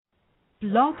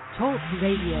Blog Talk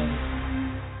Radio.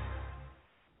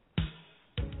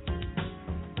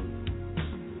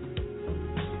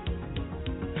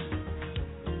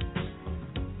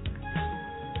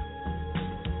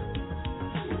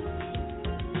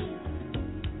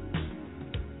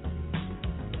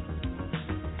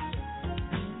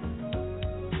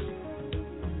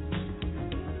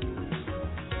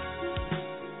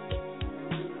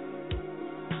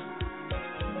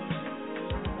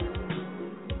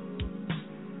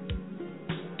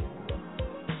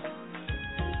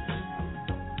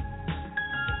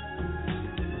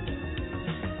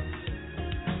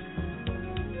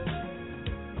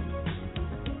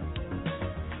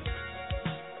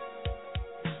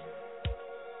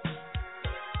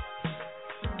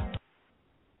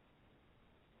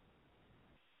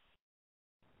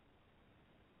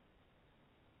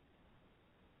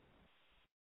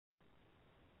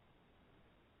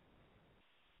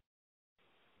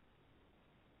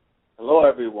 Hello,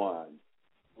 everyone.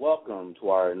 Welcome to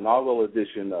our inaugural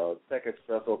edition of Tech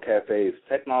Expresso Cafe's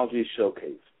Technology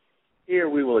Showcase. Here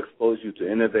we will expose you to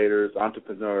innovators,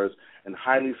 entrepreneurs, and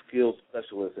highly skilled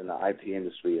specialists in the IT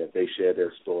industry as they share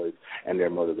their stories and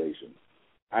their motivations.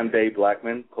 I'm Dave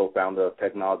Blackman, co-founder of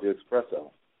Technology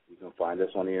Expresso. You can find us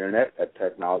on the internet at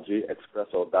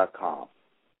technologyexpresso.com.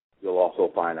 You'll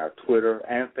also find our Twitter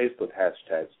and Facebook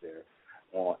hashtags there,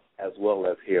 as well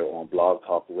as here on Blog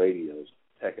Talk Radio's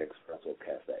Tech Expresso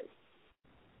Cafe.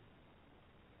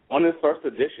 On this first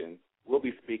edition, we'll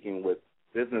be speaking with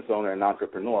business owner and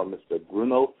entrepreneur, Mr.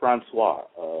 Bruno Francois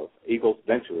of Egos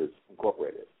Ventures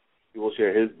Incorporated. He will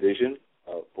share his vision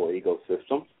for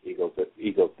Ecosystem,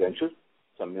 Egos Ventures,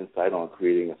 some insight on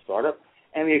creating a startup,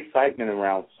 and the excitement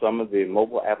around some of the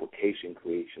mobile application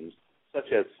creations,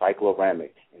 such as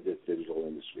cycloramic in this digital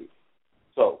industry.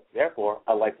 So, therefore,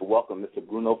 I'd like to welcome Mr.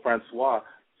 Bruno Francois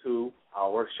to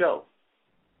our show.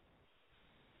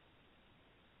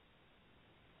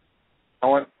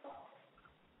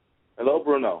 Hello,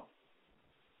 Bruno.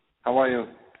 How are you?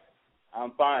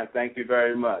 I'm fine. Thank you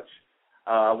very much.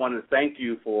 I want to thank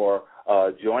you for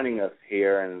joining us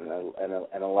here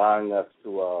and allowing us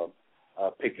to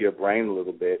pick your brain a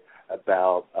little bit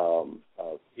about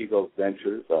Egos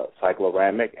Ventures,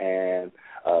 cycloramic, and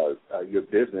your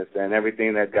business and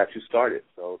everything that got you started.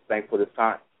 So thanks for this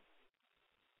time.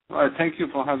 Thank you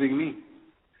for having me.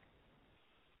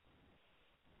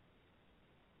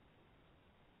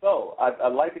 So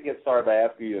I'd like to get started by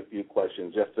asking you a few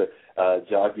questions just to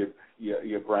jog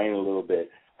your brain a little bit.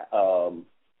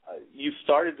 You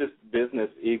started this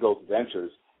business, Egos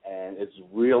Ventures, and it's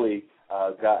really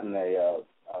gotten a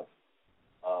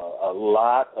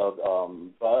lot of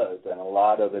buzz and a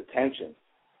lot of attention.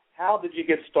 How did you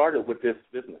get started with this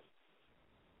business?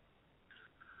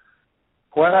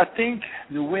 Well, I think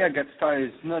the way I got started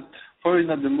is probably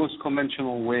not the most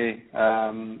conventional way.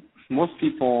 Most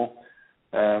people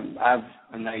have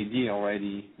an idea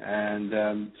already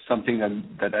and something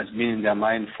that has been in their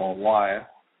mind for a while,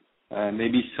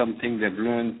 maybe something they've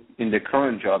learned in their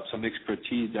current job, some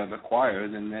expertise they've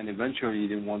acquired, and then eventually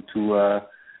they want to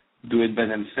do it by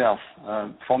themselves.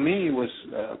 For me, it was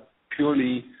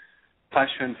purely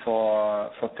passion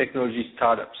for technology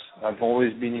startups. I've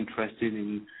always been interested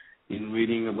in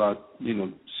reading about,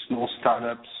 small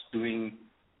startups doing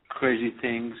crazy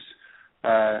things,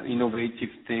 innovative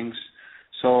things.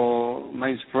 So my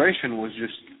inspiration was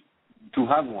just to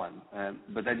have one,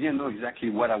 but I didn't know exactly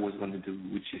what I was going to do,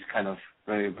 which is kind of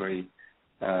very, very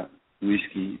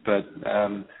risky. But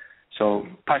so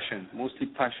passion, mostly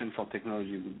passion for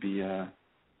technology would be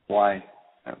why.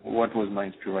 What was my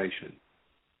inspiration?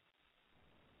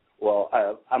 Well,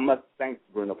 I must thank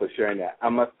Bruno for sharing that. I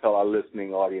must tell our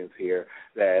listening audience here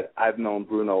that I've known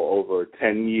Bruno over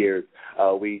 10 years.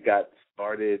 We got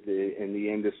started in the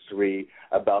industry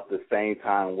about the same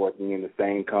time, working in the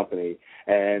same company,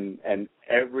 and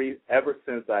ever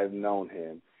since I've known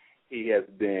him, he has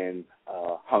been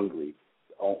hungry,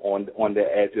 on the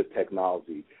edge of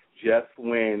technology. Just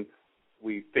when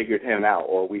we figured him out,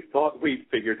 or we thought we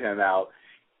figured him out,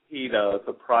 he'd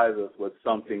surprise us with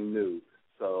something new.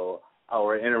 So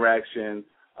our interaction,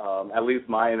 at least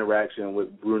my interaction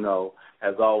with Bruno,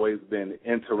 has always been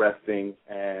interesting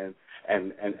and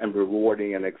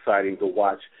rewarding and exciting to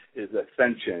watch his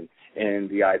ascension in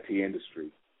the IT industry.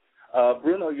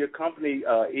 Bruno, your company,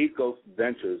 Egos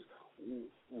Ventures,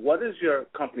 what is your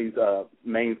company's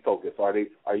main focus?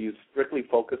 Are you strictly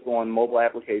focused on mobile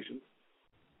applications?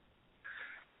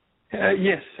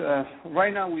 Yes.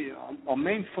 Right now, our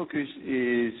main focus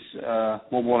is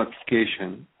mobile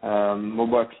applications.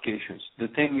 The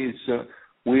thing is,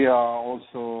 we are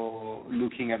also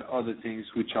looking at other things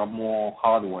which are more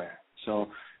hardware. So,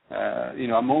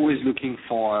 I'm always looking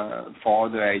for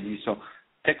other ideas. So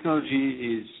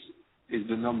technology is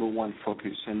the number one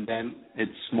focus, and then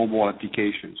it's mobile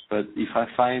applications. But if I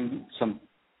find some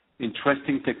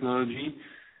interesting technology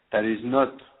that is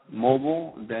not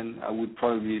mobile, then I would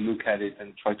probably look at it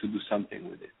and try to do something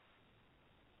with it.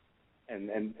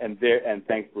 And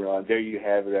thanks, Bruno. And there you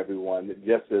have it, everyone.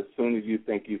 Just as soon as you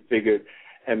think you figured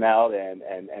him out and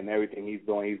everything he's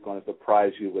doing, he's going to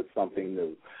surprise you with something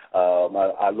new.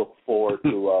 I look forward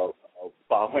to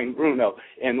following Bruno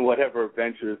in whatever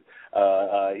ventures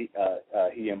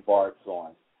he embarks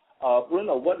on.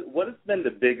 Bruno, what has been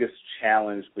the biggest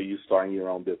challenge for you starting your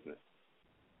own business?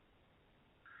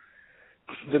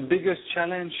 The biggest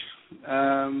challenge,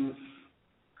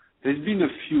 there's been a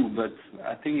few, but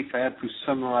I think if I had to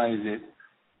summarize it,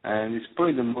 and it's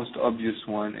probably the most obvious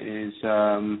one, is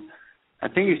I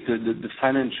think it's the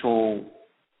financial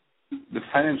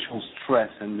stress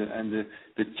and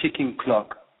the ticking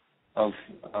clock of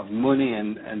money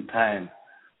and time.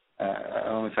 I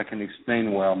don't know if I can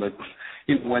explain well, but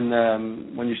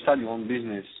when you start your own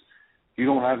business, you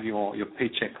don't have your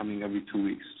paycheck coming every 2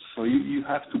 weeks, so you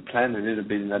have to plan a little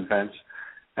bit in advance,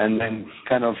 and then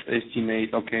kind of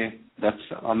estimate, okay, that's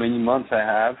how many months I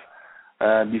have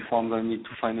before I'm going to need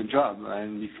to find a job,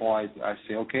 and before I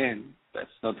say, okay,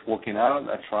 that's not working out.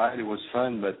 I tried, it was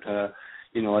fun, but at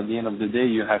the end of the day,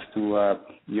 you have to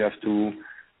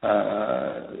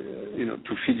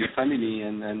to feed your family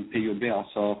and pay your bills.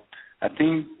 So I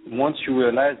think once you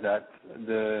realize that,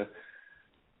 the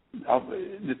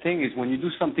thing is, when you do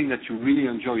something that you really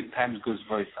enjoy, time goes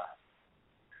very fast.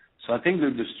 So I think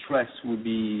that the stress would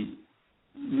be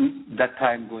that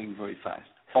time going very fast.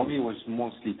 For me, it was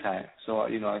mostly time. So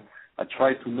I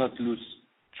try to not lose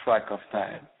track of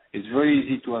time. It's very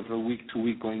easy to have a week to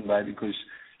week going by because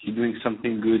you're doing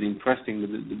something good, interesting.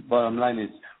 But the bottom line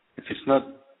is, if it's not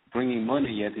bringing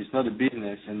money yet, it's not a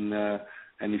business, and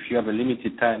if you have a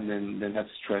limited time, then that's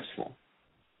stressful.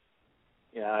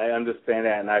 Yeah, I understand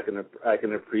that, and I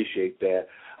can appreciate that.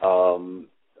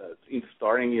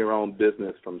 Starting your own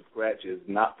business from scratch is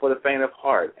not for the faint of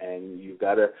heart, and you've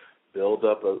got to build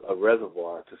up a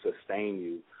reservoir to sustain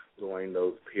you during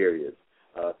those periods.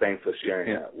 Thanks for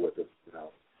sharing that with us.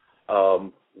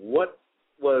 What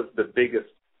was the biggest,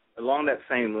 along that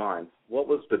same line, what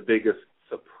was the biggest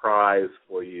surprise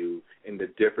for you in the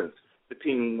difference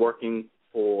between working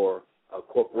for a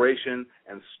corporation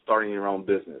and starting your own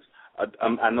business?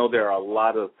 I know there are a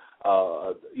lot of,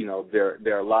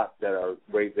 there are a lot that are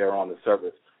right there on the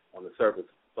surface.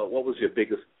 But what was your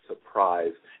biggest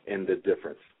surprise in the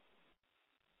difference?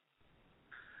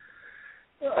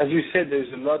 As you said,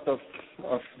 there's a lot of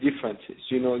differences.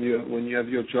 When you have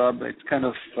your job, it's kind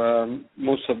of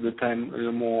most of the time a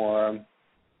little more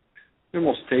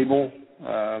stable.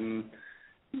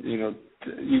 You're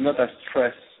not as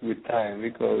stressed with time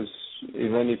because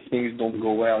even if things don't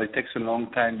go well, it takes a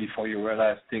long time before you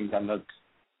realize things are not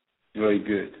very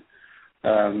good.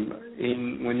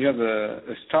 When you have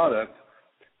a startup,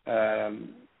 the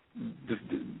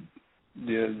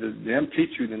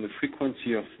amplitude and the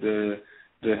frequency of the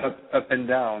up and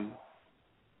down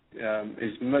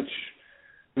is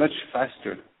much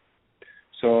faster.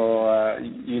 So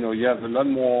you have a lot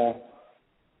more,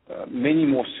 many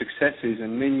more successes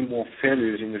and many more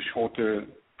failures in a shorter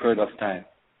period of time.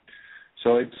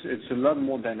 So it's a lot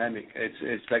more dynamic.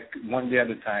 It's like one day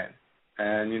at a time,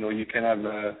 and you can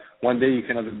have one day you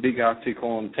can have a big article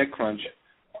on TechCrunch,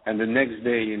 and the next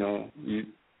day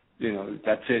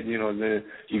that's it.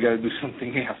 You got to do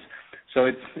something else. So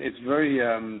it's very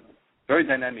very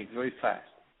dynamic, very fast.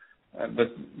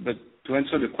 But to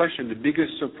answer the question, the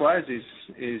biggest surprise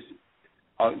is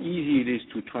how easy it is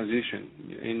to transition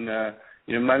in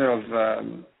a matter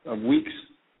of weeks.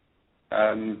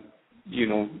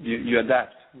 You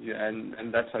adapt,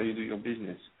 and that's how you do your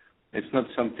business. It's not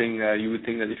something you would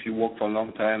think that if you work for a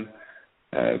long time,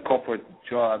 corporate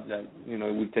job, that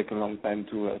it would take a long time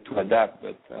to adapt.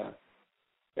 But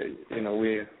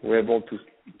we're able to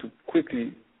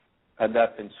quickly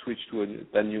adapt and switch to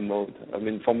a new mode. I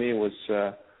mean, for me, it was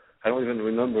I don't even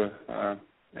remember.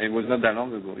 It was not that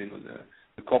long ago.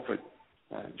 The corporate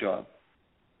job.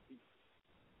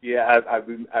 Yeah,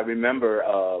 I remember.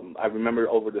 I remember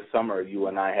over the summer, you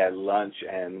and I had lunch,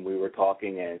 and we were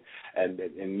talking,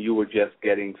 and you were just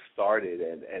getting started,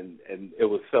 and it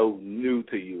was so new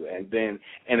to you. And then,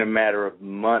 in a matter of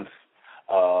months,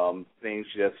 things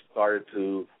just started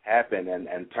to happen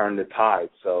and turn the tide.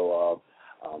 So,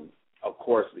 of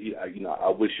course, I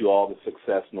wish you all the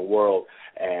success in the world,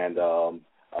 and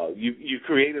you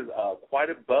created quite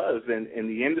a buzz in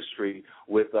the industry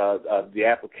with the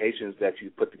applications that you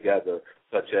put together,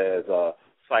 such as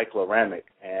cycloramic,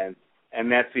 and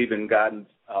that's even gotten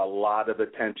a lot of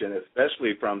attention,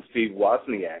 especially from Steve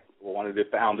Wozniak, one of the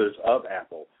founders of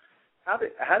Apple. How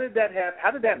did that happen?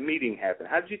 How did that meeting happen?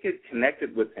 How did you get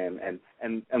connected with him, and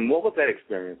what was that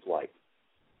experience like?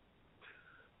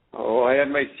 Oh, I have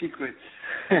my secrets.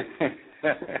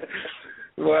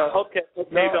 Well, okay.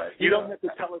 No, you don't have to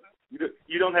tell us.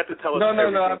 You don't have to tell us. No.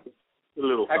 A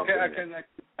little something.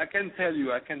 I can tell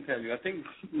you. I think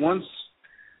once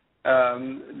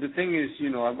the thing is,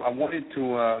 I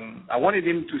wanted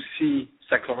him to see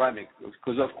cycloramic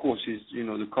because, of course, he's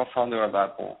the co-founder of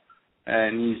Apple,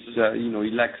 and he's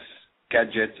he likes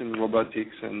gadgets and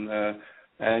robotics, and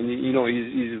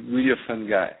he's really a fun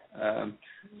guy.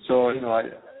 So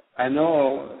I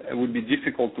know it would be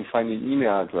difficult to find his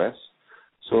email address.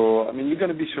 So, you're going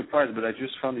to be surprised, but I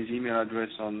just found his email address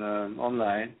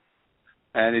online,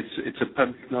 and it's a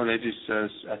public knowledge.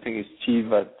 I think it's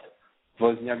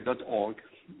steve@wozniak.org,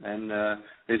 and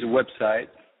there's a website,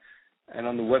 and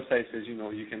on the website it says,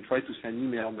 you can try to send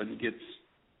email, but he gets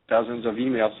thousands of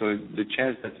emails, so the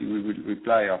chance that he will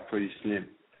reply are pretty slim.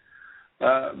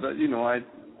 But,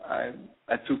 I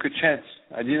took a chance.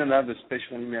 I didn't have a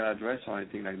special email address or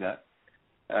anything like that.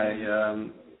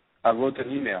 I wrote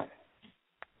an email.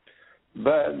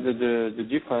 But the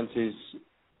difference is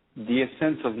the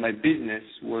essence of my business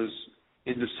was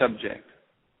in the subject.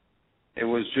 It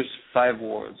was just 5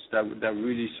 words that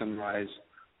really summarize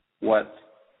what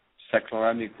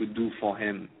cycloramic would do for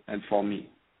him and for me.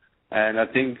 And I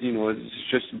think, it's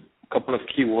just a couple of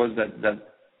key words that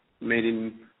made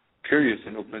him curious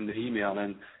and opened the email.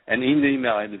 And in the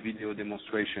email I had a video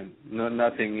demonstration.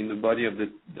 Nothing in the body of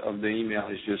the email.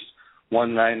 Is just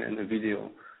one line and a video.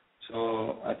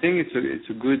 So I think it's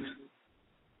a good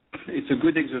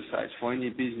exercise for any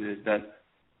business that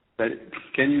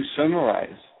can you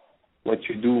summarize what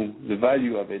you do, the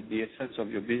value of it, the essence of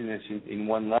your business in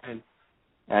one line,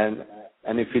 and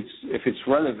if it's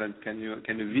relevant, can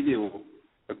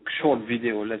a short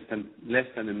video less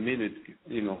than a minute,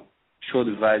 show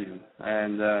the value.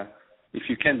 And if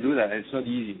you can't do that, it's not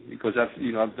easy because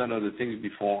I've done other things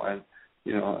before, and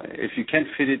if you can't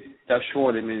fit it that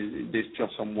short, there's still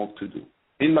some work to do,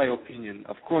 in my opinion.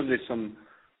 Of course, there's some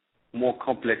more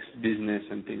complex business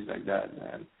and things like that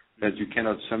that you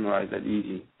cannot summarize that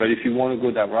easy. But if you want to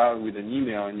go that route with an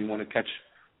email and you want to catch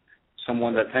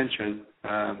someone's attention,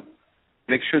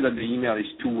 make sure that the email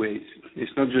is 2 ways.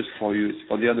 It's not just for you, it's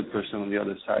for the other person on the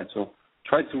other side. So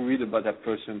try to read about that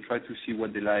person, try to see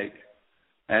what they like,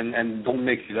 and don't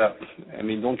make it up.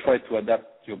 Don't try to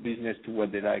adapt your business to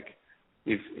what they like.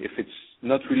 If it's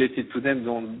not related to them,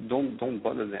 don't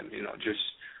bother them.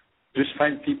 Just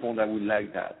find people that would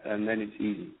like that, and then it's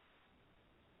easy.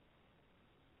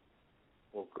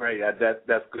 Well, great.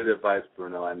 That's good advice,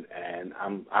 Bruno, and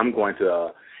I'm going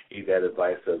to heed that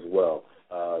advice as well.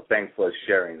 Thanks for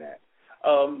sharing that.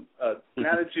 Now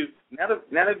that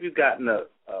you've gotten a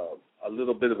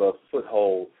little bit of a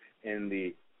foothold in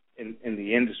the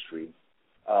industry,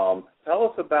 tell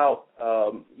us about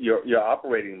your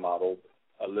operating model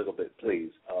a little bit,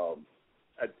 please.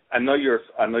 I know you're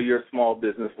a small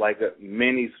business, like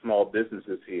many small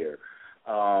businesses here,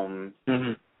 and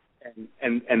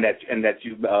that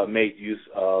you made use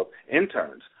of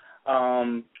interns.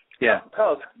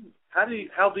 Tell us, how do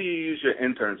you use your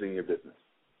interns in your business?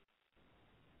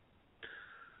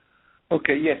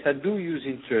 Okay, yes, I do use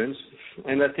interns,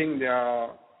 and I think they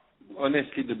are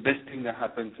honestly the best thing that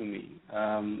happened to me.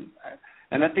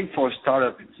 And I think for a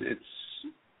startup,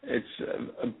 it's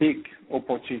a big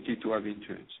opportunity to have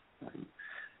interns.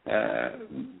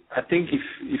 I think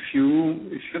if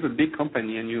you have a big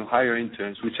company and you hire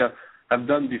interns, which I've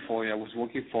done before. I was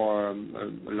working for a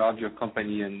larger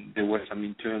company and there were some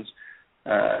interns.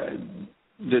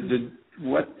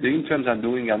 What the interns are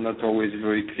doing are not always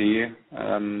very clear.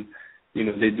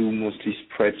 They do mostly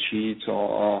spreadsheets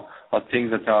or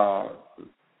things that are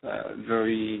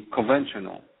very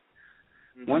conventional.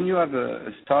 When you have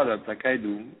a startup like I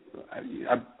do,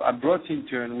 I brought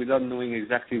intern without knowing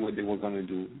exactly what they were going to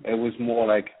do. It was more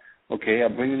like, okay, I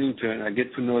bring an intern, I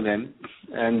get to know them,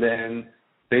 and then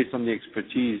based on the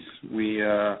expertise, we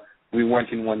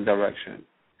went in one direction.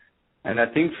 And I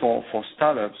think for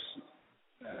startups,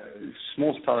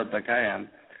 small startup like I am,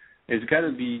 it's got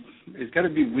to be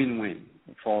win-win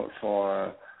for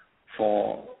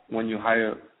when you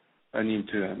hire an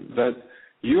intern. But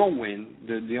your win,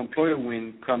 the employer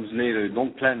win, comes later.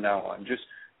 Don't plan that one.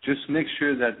 Just make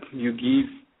sure that you give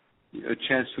a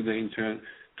chance to the intern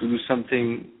to do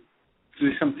something do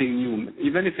something new,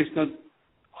 even if it's not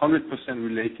 100%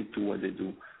 related to what they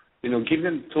do. Give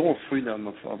them total freedom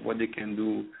of what they can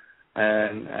do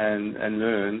and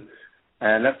learn.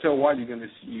 And after a while, you're gonna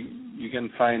see you can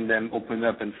find them open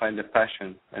up and find the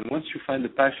passion. And once you find the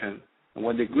passion and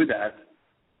what they're good at,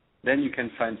 then you can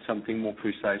find something more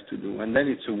precise to do, and then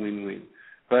it's a win-win.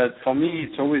 But for me,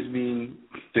 it's always been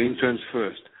the interns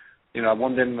first. I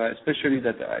want them, especially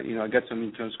that I got some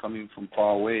interns coming from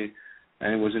far away,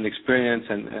 and it was an experience,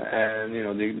 and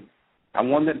I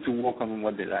want them to work on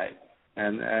what they like,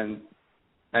 and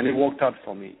it worked out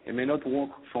for me. It may not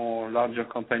work for a larger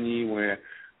company where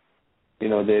they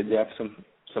have some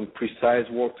precise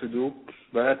work to do,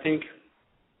 but I think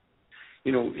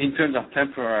interns are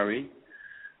temporary,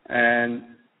 and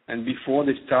before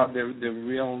they start their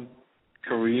real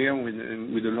career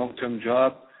with a long-term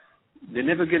job, they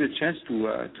never get a chance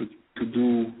to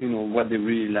do what they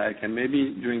really like, and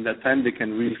maybe during that time they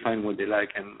can really find what they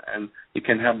like, and it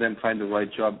can help them find the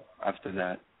right job after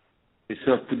that, instead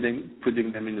of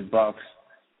putting them in a box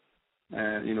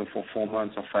for 4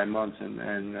 months or 5 months and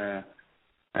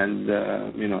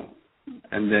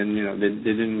then they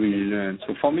didn't really learn.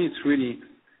 So for me, it's really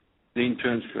the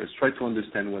interns first. Try to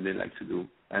understand what they like to do,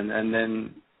 and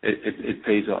then it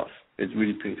pays off. It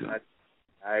really pays off.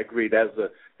 I agree. That's a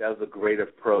great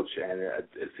approach, and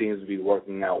it seems to be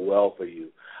working out well for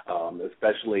you,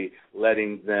 especially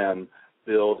letting them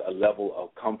build a level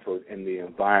of comfort in the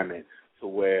environment to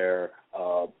where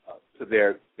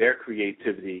their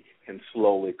creativity can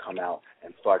slowly come out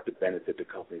and start to benefit the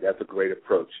company. That's a great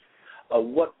approach.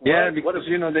 Because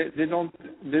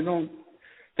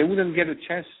they wouldn't get a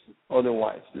chance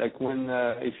otherwise. Like when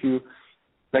if you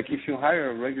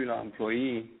hire a regular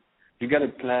employee, you got to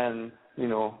plan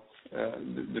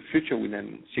the future with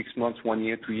them, 6 months, 1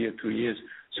 year, 2 years, 2 years.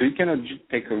 So you cannot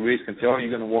take a risk and say, oh, you're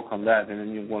going to work on that, and then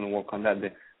you want to work on that.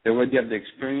 They already have the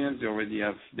experience.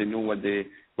 They know what they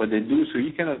do. So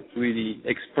you cannot really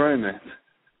experiment.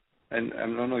 And I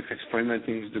don't know if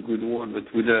experimenting is the good word,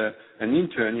 but with an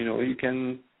intern, you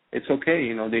can. It's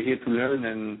okay. They're here to learn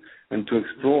and to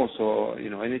explore. So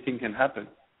anything can happen.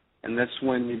 And that's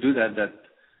when you do that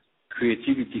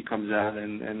creativity comes out,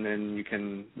 and then you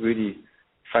can really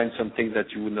find something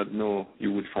that you would not know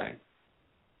you would find.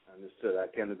 Understood. I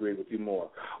can't agree with you more.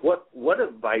 What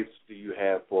advice do you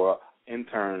have for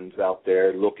interns out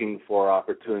there looking for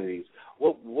opportunities?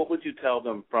 What would you tell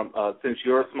them from since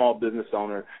you're a small business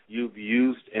owner, you've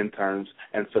used interns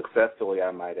and successfully,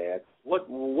 I might add. What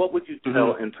would you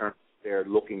tell interns there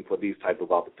looking for these type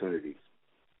of opportunities?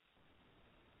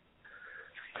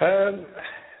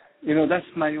 That's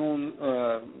my own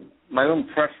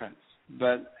preference.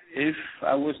 But if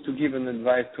I was to give an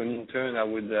advice to an intern, I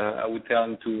would tell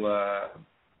him to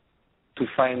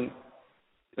find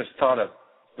a startup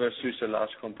versus a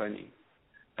large company.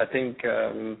 I think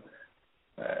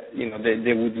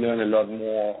they would learn a lot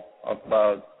more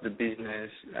about the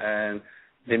business, and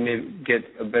they may get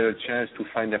a better chance to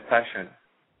find their passion.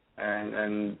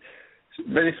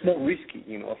 But it's more risky.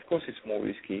 Of course, it's more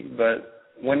risky. But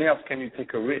when else can you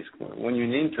take a risk? When you're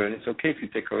an intern, it's okay if you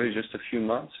take a risk, just a few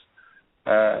months.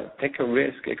 Take a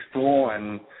risk, explore,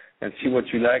 and see what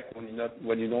you like,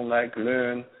 what you don't like,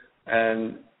 learn,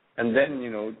 and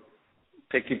then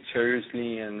take it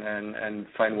seriously and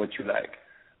find what you like.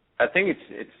 I think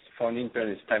it's for an intern,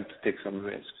 it's time to take some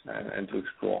risks and to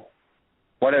explore,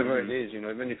 whatever it is.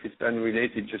 Even if it's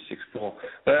unrelated, just explore.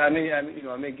 But I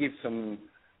may give some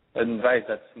advice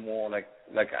that's more like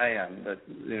I am, but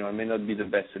it may not be the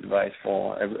best advice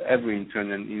for every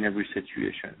intern in every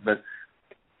situation. But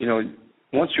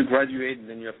once you graduate,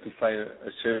 then you have to find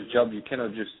a serious job. You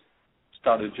cannot just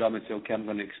start a job and say, okay, I'm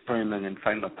going to experiment and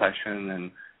find my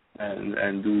passion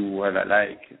and do what I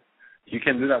like. You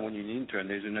can do that when you're an intern.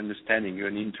 There's an understanding. You're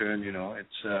an intern.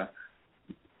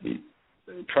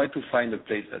 Try to find a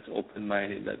place that's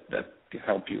open-minded that can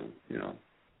help you.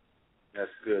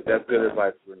 That's good. That's good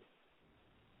advice.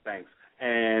 Thanks.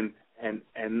 And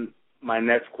my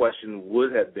next question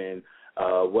would have been,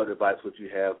 what advice would you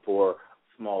have for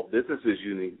small businesses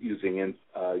using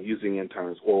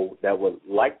interns, or that would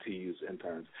like to use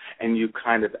interns? And you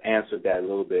kind of answered that a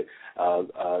little bit.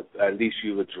 At least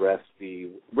you addressed the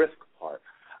risk part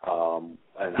and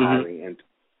hiring interns.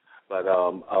 But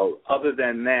other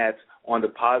than that, on the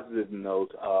positive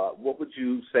note, what would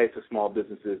you say to small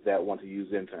businesses that want to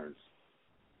use interns?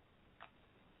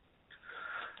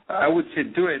 I would say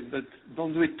do it, but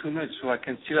don't do it too much, so I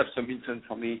can still have some interns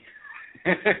for me.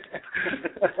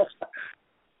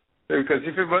 Because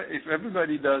if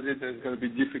everybody does it, it's going to be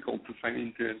difficult to find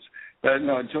interns. But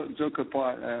no, joke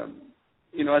apart. As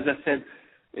I said,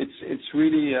 it's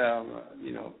really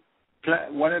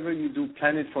whatever you do,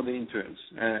 plan it for the interns,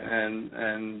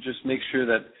 and just make sure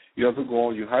that you have a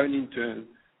goal. You hire an intern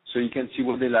so you can see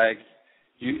what they like.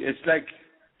 It's like,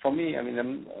 for me, I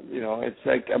mean, it's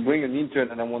like I bring an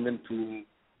intern and I want them to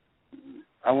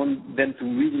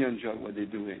really enjoy what they're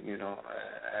doing,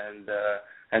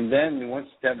 and then once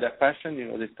they have that passion,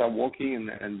 they start working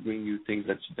and bring you things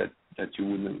that you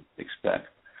wouldn't expect.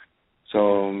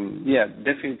 So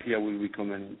definitely I will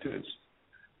recommend interns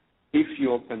if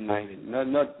you're open-minded.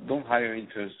 Don't hire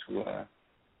interns to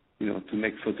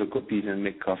make photocopies and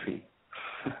make coffee.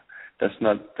 That's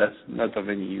not of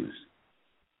any use.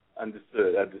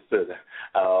 Understood.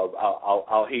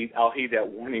 I'll heed that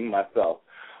warning myself.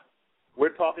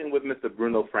 We're talking with Mr.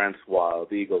 Bruno Francois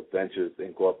of Eagle Ventures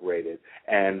Incorporated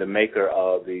and the maker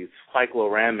of these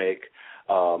cycloramic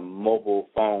mobile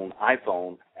phone,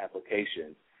 iPhone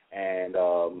applications. And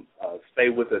stay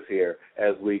with us here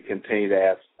as we continue to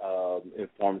ask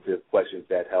informative questions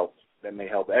that may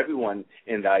help everyone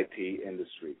in the IT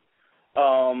industry.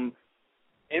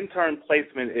 Intern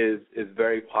placement is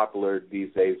very popular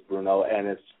these days, Bruno, and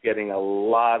it's getting a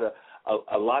lot of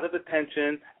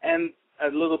attention and a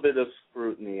little bit of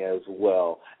scrutiny as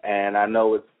well. And I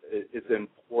know it's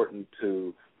important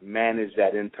to manage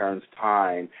that intern's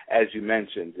time, as you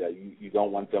mentioned. You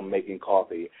don't want them making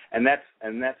coffee, and that's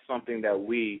something that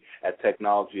we at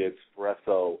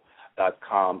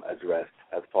TechnologyExpresso.com address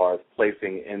as far as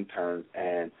placing interns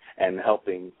and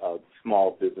helping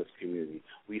small business community.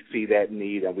 We see that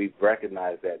need, and we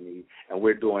recognize that need, and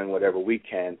we're doing whatever we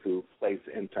can to place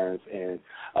interns in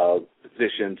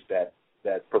positions that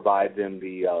provide them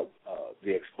the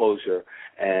exposure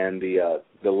and the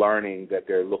learning that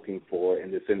they're looking for in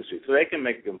this industry, so they can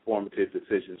make informative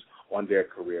decisions on their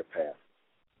career path.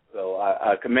 So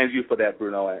I commend you for that,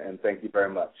 Bruno, and thank you very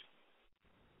much.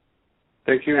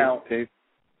 Thank you. Now,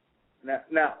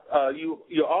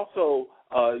 you also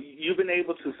you've been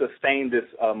able to sustain this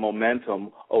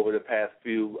momentum over the past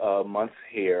few months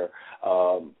here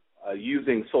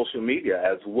using social media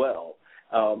as well.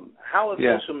 How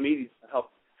has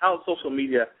social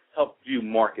media helped you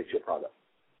market your product?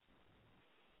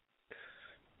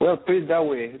 Well, put it that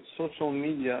way, social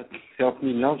media helped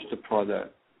me launch the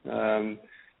product. When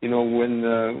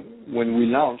we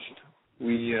launched,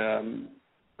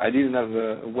 I didn't have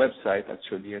a website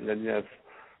actually, and I didn't have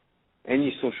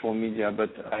any social media, but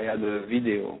I had a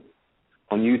video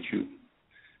on YouTube.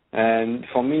 And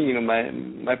for me,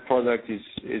 my product is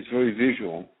very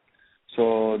visual.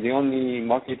 So the only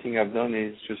marketing I've done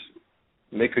is just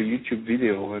make a YouTube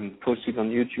video and post it on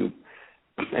YouTube.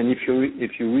 And if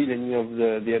you read any of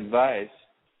the advice,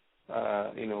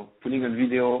 putting a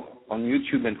video on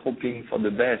YouTube and hoping for the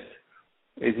best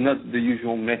is not the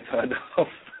usual method of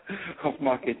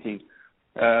marketing.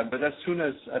 But as soon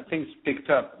as things picked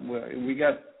up, we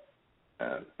got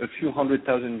a few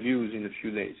 100,000 views in a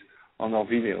few days on our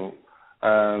video.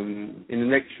 In the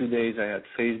next few days, I had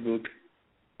Facebook,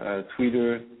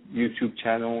 Twitter, YouTube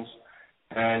channels,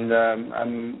 and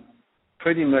I'm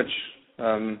pretty much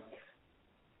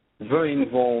very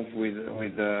involved with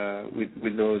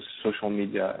those social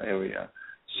media area.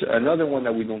 So another one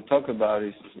that we don't talk about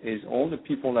is all the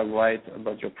people that write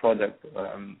about your product.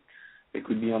 It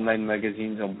could be online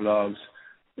magazines or blogs,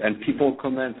 and people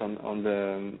comment on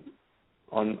the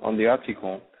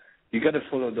article. You got to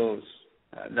follow those.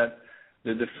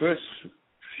 The first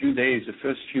few days, the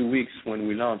first few weeks when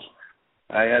we launched,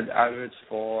 I had alerts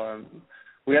for.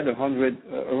 We had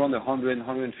around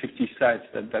 150 sites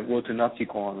that wrote an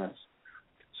article on us.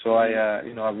 So I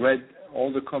read all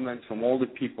the comments from all the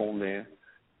people there,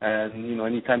 and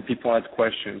anytime people had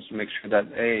questions, make sure that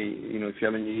if you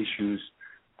have any issues,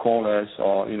 call us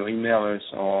or email us,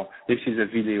 or this is a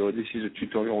video, this is a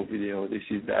tutorial video, this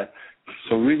is that.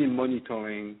 So really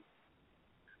monitoring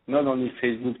not only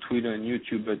Facebook, Twitter, and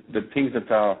YouTube, but the things that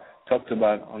are talked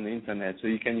about on the internet. So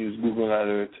you can use Google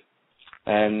Alert.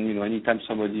 And, anytime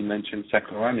somebody mentions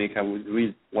cycloramic, I would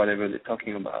read whatever they're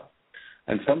talking about.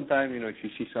 And sometimes, if you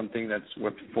see something that's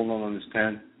where people don't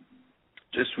understand,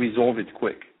 just resolve it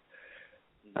quick.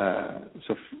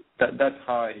 So that's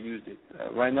how I used it.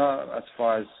 Right now, as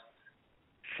far as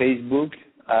Facebook,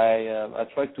 I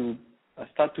start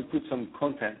to put some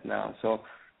content now. So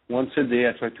once a day,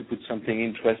 I try to put something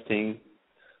interesting,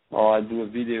 or I do a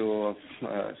video of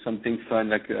something fun,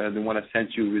 like the one I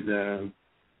sent you with the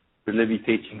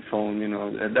levitating phone,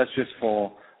 that's just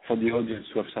for the audience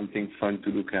to have something fun to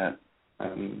look at.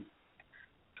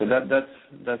 So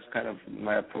that's kind of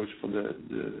my approach for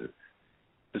the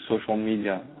social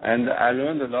media. And I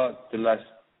learned a lot the last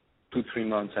 2-3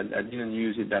 months. I didn't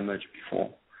use it that much before.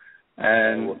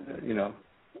 And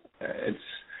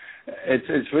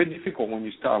it's very difficult when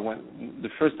you start. When the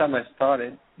first time I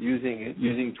started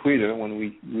using Twitter, when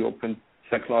we opened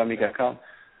Cycloramic account,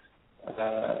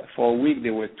 for a week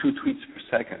there were 2 tweets per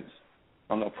second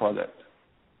on our product.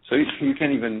 So you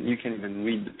can't even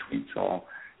read the tweets, or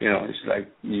it's like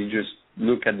you just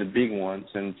look at the big ones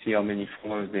and see how many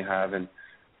followers they have and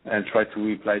try to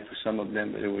reply to some of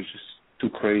them. It was just too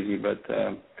crazy, but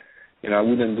I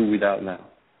wouldn't do without now.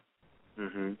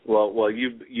 Mm-hmm. Well,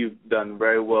 you've done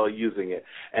very well using it.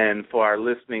 And for our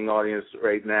listening audience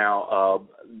right now,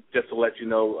 just to let you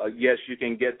know, yes, you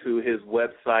can get to his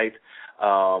website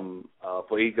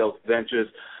for Egos Ventures,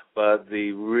 but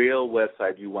the real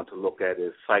website you want to look at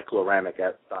is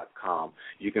cycloramic.com.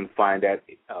 You can find that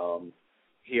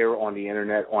here on the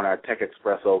internet on our Tech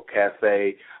Expresso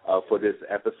Cafe for this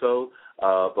episode.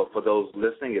 But for those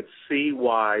listening, it's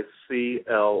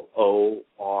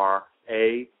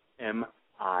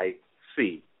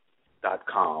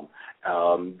CYCLORAMIC.com.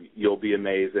 You'll be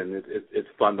amazed, and it's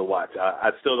fun to watch.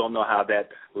 I still don't know how that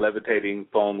levitating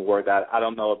phone worked. I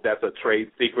don't know if that's a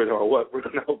trade secret or what,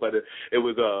 Bruno, but it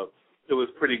was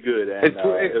pretty good. And, it's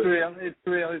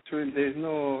real. There's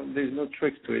no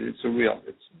tricks to it. It's real.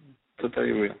 It's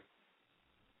totally real.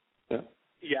 Yeah.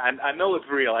 Yeah, I know it's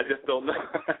real. I just don't know.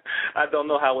 I just don't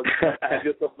know how it's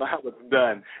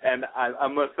done. And I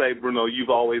must say, Bruno, you've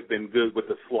always been good with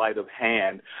the sleight of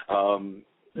hand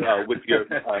with your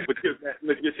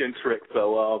magician trick.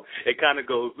 So it kind of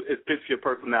it fits your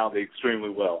personality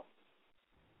extremely well.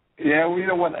 Yeah, well, you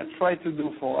know what I try to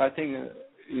do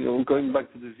going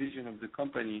back to the vision of the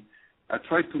company, I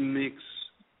try to mix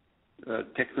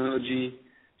technology,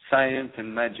 science,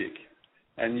 and magic.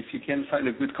 And if you can find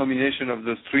a good combination of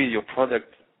those three, your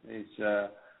product is,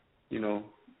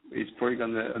 is probably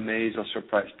going to amaze or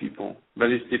surprise people.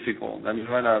 But it's difficult. I mean,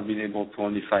 right now I've been able to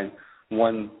only find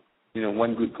one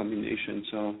good combination.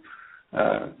 So,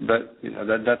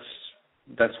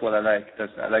 that's what I like.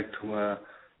 I like to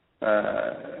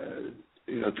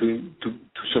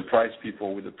surprise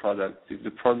people with the product. If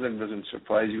the product doesn't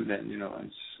surprise you, then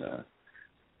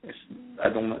I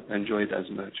don't enjoy it as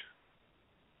much.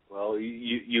 Well,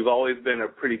 you've always been a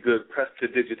pretty good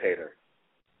prestidigitator.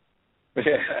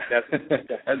 Yeah,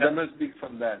 that must be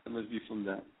from that.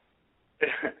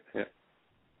 Yeah.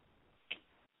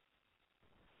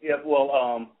 Yeah. Well,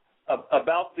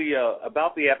 about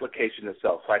the application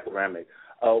itself, Cycloramic.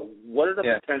 What are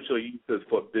the potential uses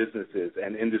for businesses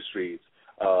and industries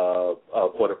for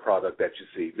the product that you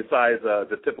see? Besides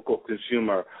the typical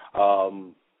consumer,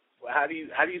 how do you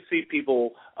see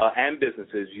people and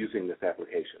businesses using this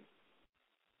application?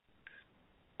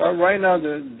 Right now,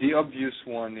 the obvious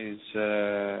one is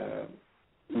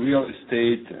real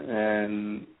estate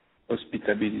and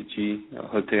hospitality,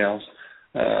 hotels.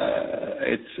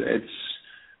 It's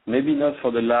maybe not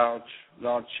for the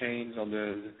large chains or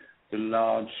the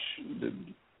large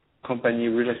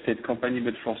real estate company,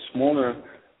 but for smaller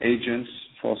agents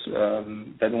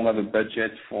that don't have a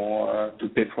budget to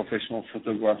pay professional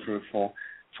photographer for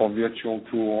virtual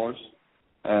tours,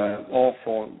 or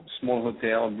for small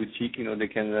hotel boutique, they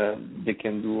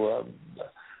can do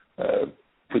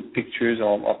put pictures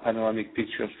or panoramic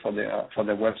pictures for their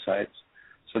websites.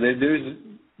 So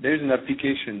there's an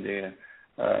application there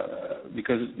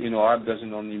because our app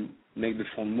doesn't only make the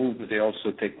phone move, but they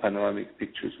also take panoramic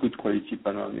pictures, good quality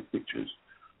panoramic pictures.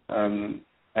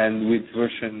 And with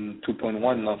version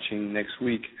 2.1 launching next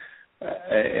week,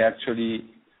 I actually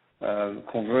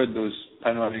convert those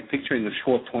panoramic pictures in a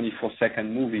short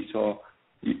 24-second movie. So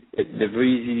they're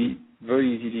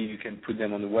very easily you can put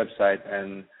them on the website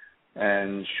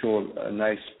and show a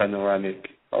nice panoramic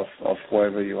of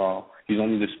wherever you are. You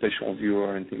don't need a special viewer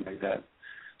or anything like that.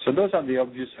 So those are the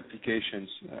obvious applications.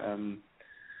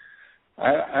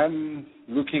 I'm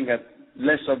looking at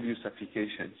less obvious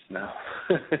applications now.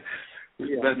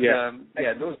 Those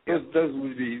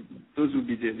would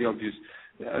be the obvious.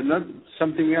 Not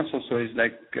something else also is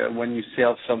like when you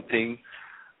sell something,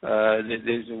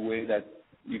 there's a way that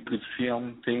you could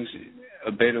film things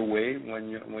a better way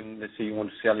when let's say you want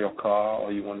to sell your car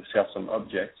or you want to sell some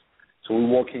objects. So we're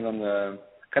working on a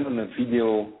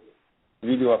video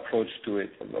approach to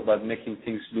it about making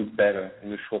things look better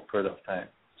in a short period of time.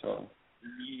 So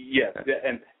yes,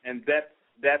 and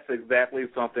that's exactly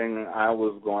something I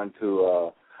was going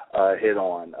to hit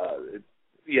on.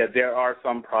 There are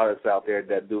some products out there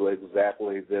that do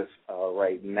exactly this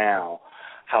right now.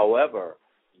 However,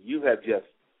 you have just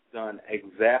done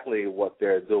exactly what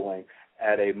they're doing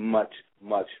at a much,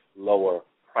 much lower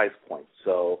price point.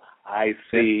 So I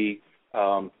see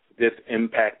this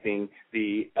impacting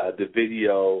the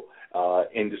video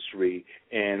industry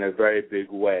in a very big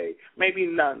way. Maybe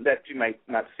not that you might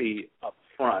not see up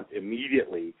front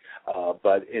immediately,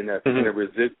 but in a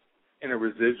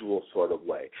residual sort of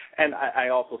way. And I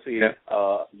also see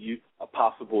a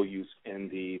possible use in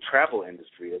the travel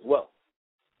industry as well.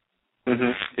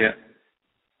 Yeah.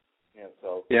 Yeah.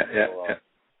 So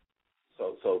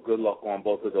So good luck on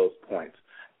both of those points.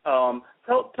 Tell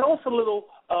us a little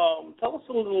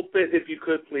bit, if you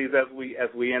could, please, as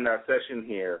we end our session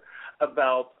here,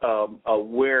 about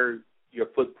where your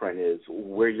footprint is,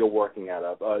 where you're working out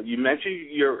of. You mentioned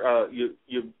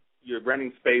you're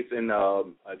renting space in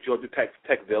Georgia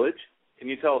Tech Village. Can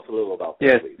you tell us a little about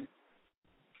that, please?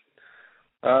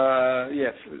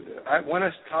 Yes. When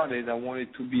I started, I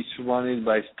wanted to be surrounded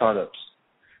by startups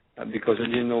because I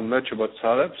didn't know much about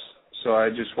startups, so I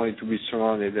just wanted to be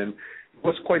surrounded. And it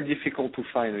was quite difficult to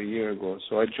find a year ago.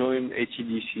 So I joined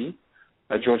ATDC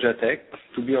at Georgia Tech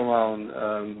to be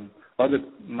around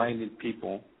other-minded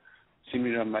people,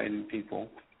 similar-minded people.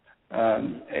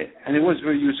 And it was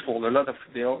very useful. They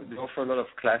offer a lot of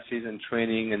classes and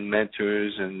training and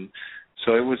mentors, and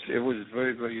so it was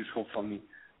very, very useful for me.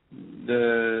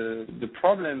 The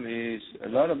problem is a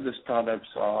lot of the startups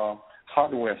are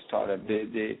hardware startups.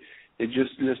 They're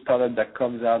just a startup that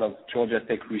comes out of Georgia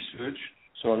Tech research.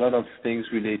 So a lot of things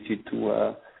related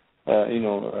to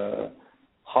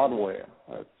hardware,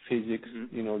 physics,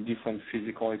 different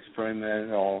physical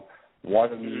experiments or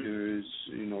water meters,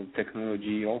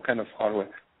 technology, all kind of hardware,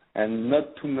 and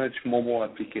not too much mobile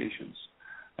applications.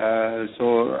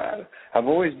 So I've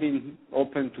always been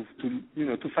open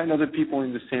to find other people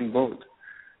in the same boat,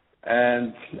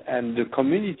 and the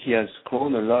community has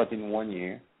grown a lot in 1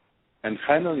 year, and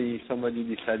finally somebody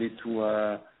decided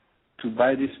to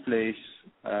buy this place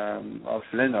of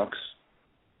Lennox,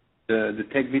 the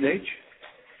Tech Village,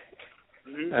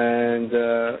 and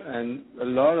a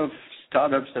lot of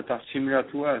startups that are similar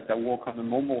to us that work on the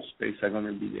mobile space are going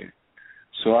to be there.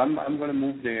 So I'm going to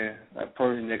move there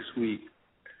probably next week.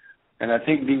 And I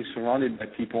think being surrounded by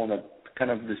people that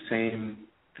kind of the same,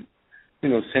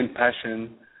 same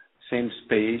passion, same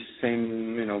space,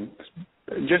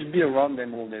 just be around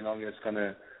them all day long. It's going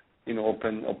to,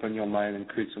 open your mind and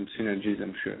create some synergies,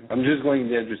 I'm sure. I'm just going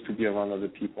there just to be around other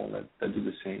people that do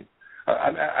the same.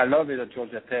 I love it at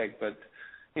Georgia Tech, but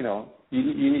you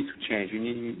need to change.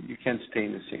 You can't stay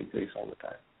in the same place all the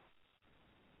time.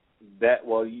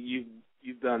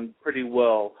 You've done pretty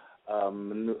well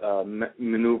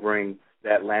maneuvering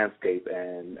that landscape,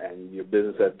 and your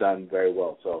business has done very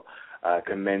well. So I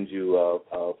commend you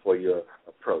for your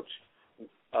approach.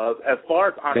 As far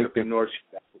as entrepreneurship,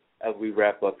 as we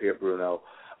wrap up here, Bruno,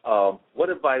 what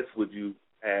advice would you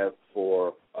have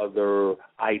for other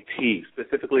IT,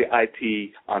 specifically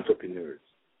IT entrepreneurs?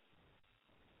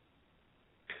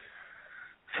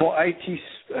 For IT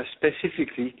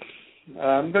specifically,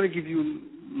 I'm going to give you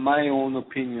my own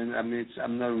opinion. I mean,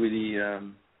 I'm not really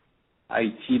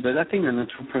IT, but I think an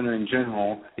entrepreneur in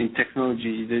general, in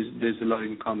technology, there's a lot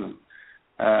in common.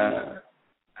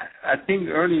 I think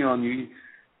early on,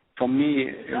 for me,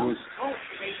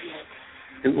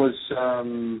 it was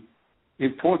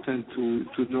important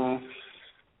to know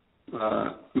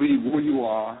really who you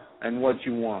are and what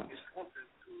you want.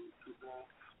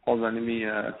 Hold on,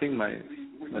 I think my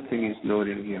thing is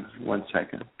loading here. 1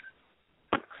 second.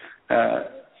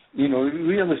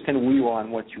 Really understand who you are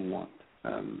and what you want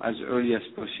as early as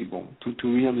possible to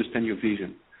really understand your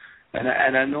vision.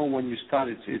 And I know when you start,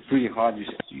 it's really hard.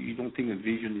 You don't think a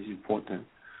vision is important.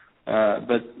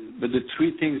 But the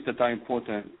three things that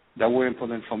were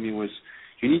important for me was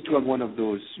you need to have one of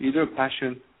those, either a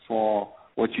passion for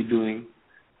what you're doing,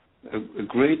 a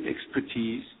great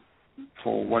expertise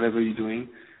for whatever you're doing,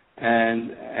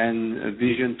 and a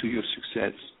vision to your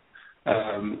success.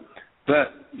 But,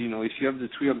 if you have the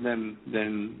three of them,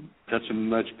 then that's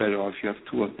much better if you have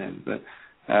two of them. But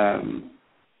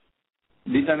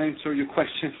did that answer your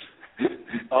question?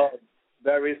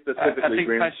 Very specifically.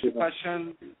 I think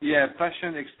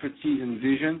passion, expertise, and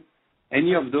vision.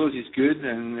 Any of those is good,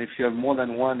 and if you have more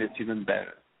than one, it's even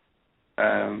better.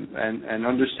 And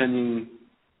understanding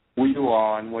who you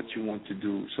are and what you want to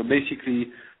do. So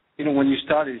basically, when you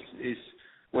start is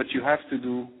what you have to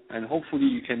do, and hopefully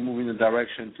you can move in a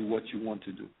direction to what you want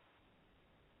to do.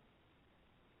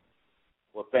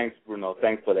 Well, thanks, Bruno.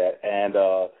 Thanks for that. And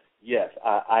yes,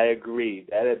 I agree.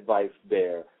 That advice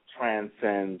there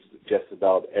transcends just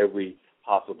about every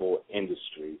possible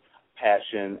industry.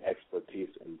 Passion, expertise,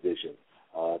 and vision.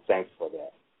 Thanks for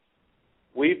that.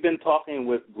 We've been talking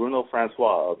with Bruno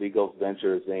Francois of Egos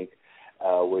Ventures, Inc.,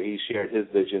 where he shared his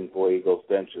vision for Egos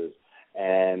Ventures.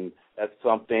 And that's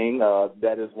something,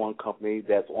 that is one company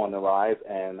that's on the rise,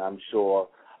 and I'm sure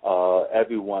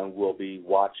everyone will be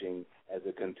watching as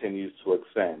it continues to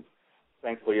expand.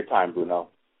 Thanks for your time, Bruno.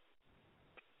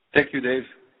 Thank you, Dave.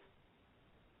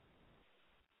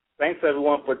 Thanks,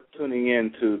 everyone, for tuning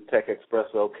in to Tech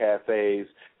Expresso Cafe's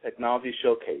Technology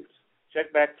Showcase.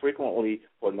 Check back frequently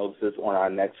for notices on our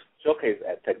next showcase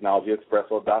at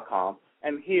technologyexpresso.com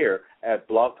and here at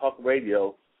Blog Talk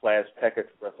Radio/Tech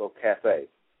Expresso Cafe.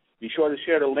 Be sure to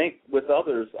share the link with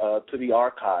others to the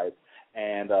archive,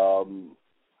 and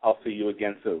I'll see you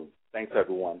again soon. Thanks,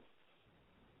 everyone.